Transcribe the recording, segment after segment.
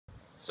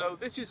So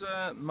this is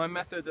my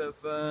method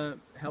of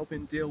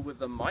helping deal with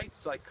the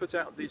mites. I cut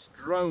out this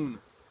drone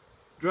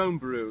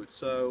brood.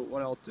 So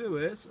what I'll do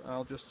is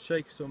I'll just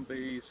shake some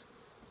bees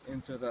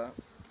into the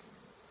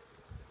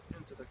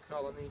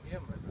colony here.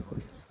 Maybe I'll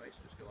just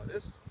just go like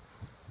this.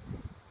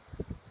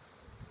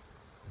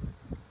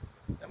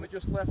 Then we're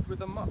just left with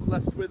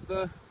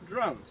the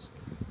drones.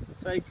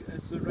 Take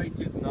a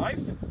serrated knife.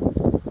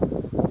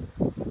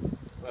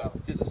 Well,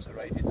 it is a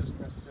serrated,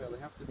 doesn't necessarily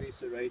have to be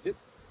serrated.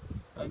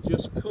 And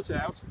just cut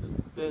out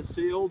the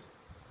sealed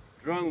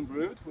drone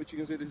brood, which you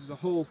can see this is a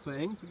whole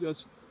thing,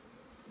 because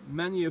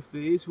many of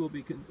these will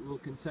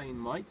contain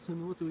mites.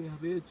 And what do we have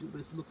here?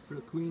 Let's look for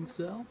a queen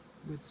cell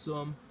with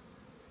some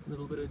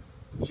little bit of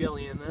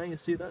jelly in there. You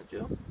see that,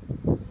 Joe?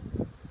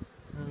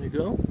 There we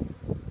go.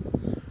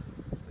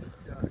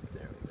 Dark.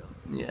 There we go.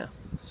 Yeah.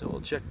 So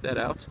we'll check that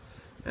out.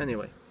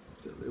 Anyway,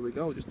 so there we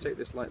go. We'll just take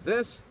this like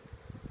this.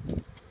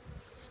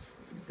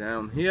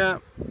 Down here.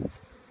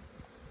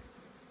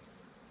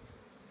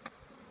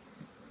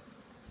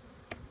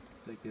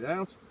 Take it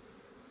out.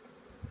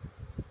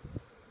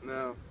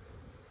 Now,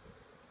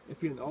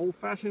 if you're an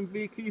old-fashioned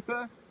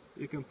beekeeper,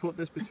 you can put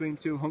this between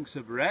two hunks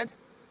of bread,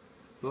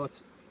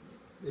 but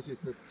this is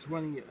the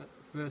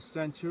 21st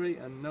century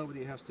and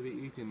nobody has to be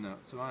eating that,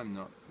 so I'm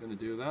not going to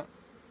do that.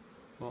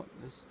 But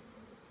this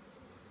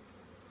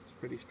is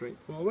pretty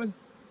straightforward.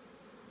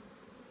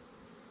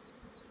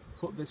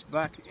 Put this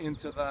back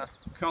into the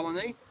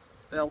colony.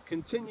 They'll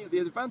continue. The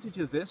advantage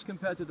of this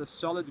compared to the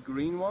solid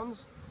green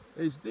ones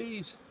is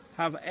these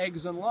have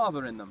eggs and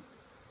larvae in them.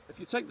 If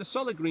you take the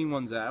solid green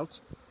ones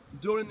out,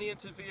 during the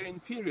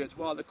intervening period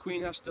while the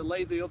queen has to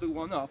lay the other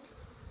one up,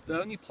 the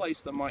only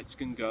place the mites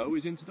can go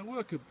is into the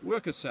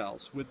worker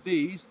cells. With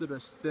these, there are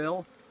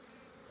still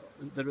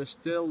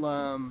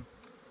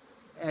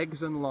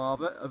eggs and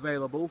larvae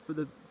available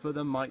for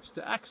the mites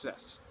to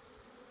access.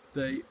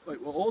 It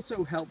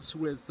also helps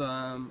with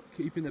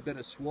keeping a bit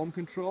of swarm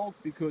control,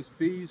 because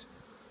bees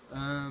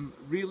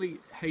really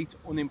hate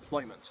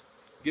unemployment.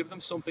 Give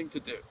them something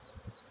to do.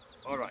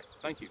 All right,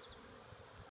 thank you.